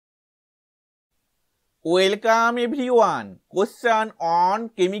Welcome everyone. Question on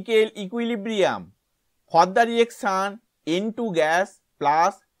chemical equilibrium. For the reaction N2 gas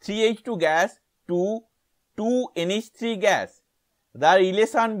plus 3H2 gas to 2NH3 gas, the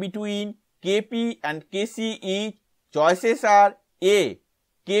relation between Kp and Kc is, choices are A.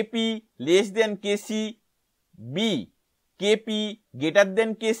 Kp less than Kc, B. Kp greater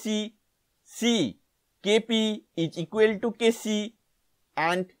than Kc, C. Kp is equal to Kc,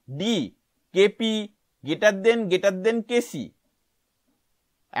 and D. Kp greater than Kc.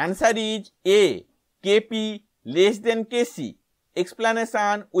 Answer is A. Kp less than Kc.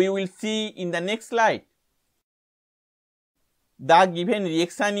 Explanation we will see in the next slide. The given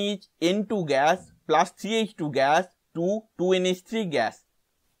reaction is N2 gas plus 3H2 gas to 2NH3 gas.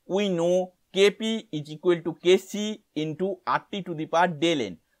 We know Kp is equal to Kc into RT to the power del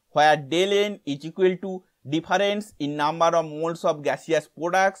N, where del N is equal to difference in number of moles of gaseous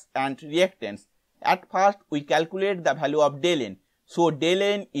products and reactants. At first, we calculate the value of del N. So, del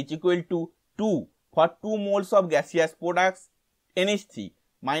N is equal to 2 for 2 moles of gaseous products NH3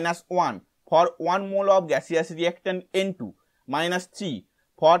 minus 1 for 1 mole of gaseous reactant N2 minus 3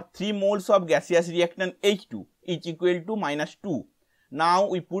 for 3 moles of gaseous reactant H2 is equal to minus 2. Now,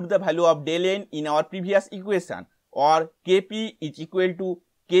 we put the value of del N in our previous equation, or Kp is equal to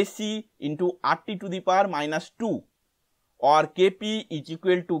Kc into RT to the power minus 2, or Kp is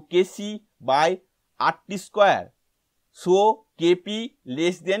equal to Kc by RT square. So, Kp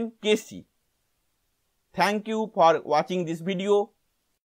less than Kc. Thank you for watching this video.